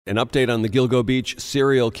An update on the Gilgo Beach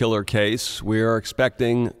serial killer case. We are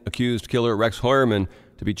expecting accused killer Rex Heuermann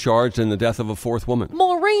to be charged in the death of a fourth woman.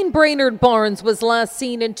 Maureen Brainerd Barnes was last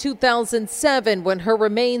seen in 2007. When her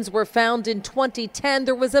remains were found in 2010,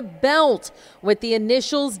 there was a belt with the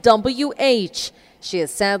initials WH. She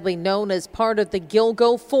is sadly known as part of the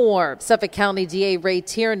Gilgo Four. Suffolk County DA Ray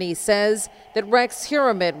Tierney says that Rex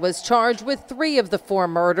Heuermann was charged with 3 of the 4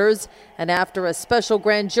 murders. And after a special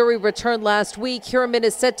grand jury returned last week, Heuermann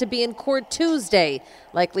is set to be in court Tuesday,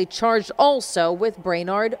 likely charged also with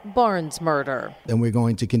Brainerd Barnes' murder. And we're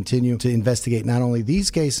going to continue to investigate not only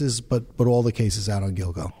these cases, but all the cases out on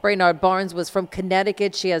Gilgo. Brainerd Barnes was from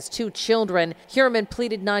Connecticut. She has 2 children. Heuermann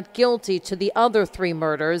pleaded not guilty to the other 3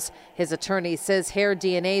 murders. His attorney says hair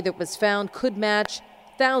DNA that was found could match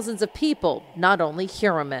thousands of people, not only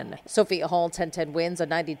Heuermann. Sophia Hall, 1010 Wins on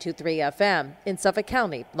 92.3 FM in Suffolk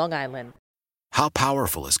County, Long Island. How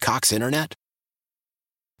powerful is Cox Internet?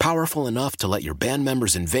 Powerful enough to let your band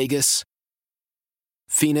members in Vegas,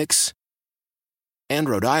 Phoenix, and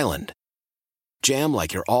Rhode Island jam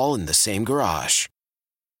like you're all in the same garage.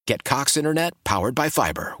 Get Cox Internet powered by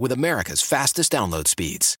fiber with America's fastest download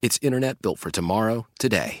speeds. It's internet built for tomorrow,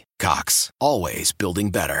 today. Cox, always building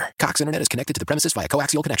better. Cox Internet is connected to the premises via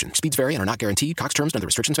coaxial connection. Speeds vary and are not guaranteed. Cox terms and other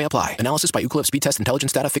restrictions may apply. Analysis by Ookla Speed Test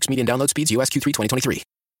Intelligence Data. Fixed median download speeds. US Q3 2023.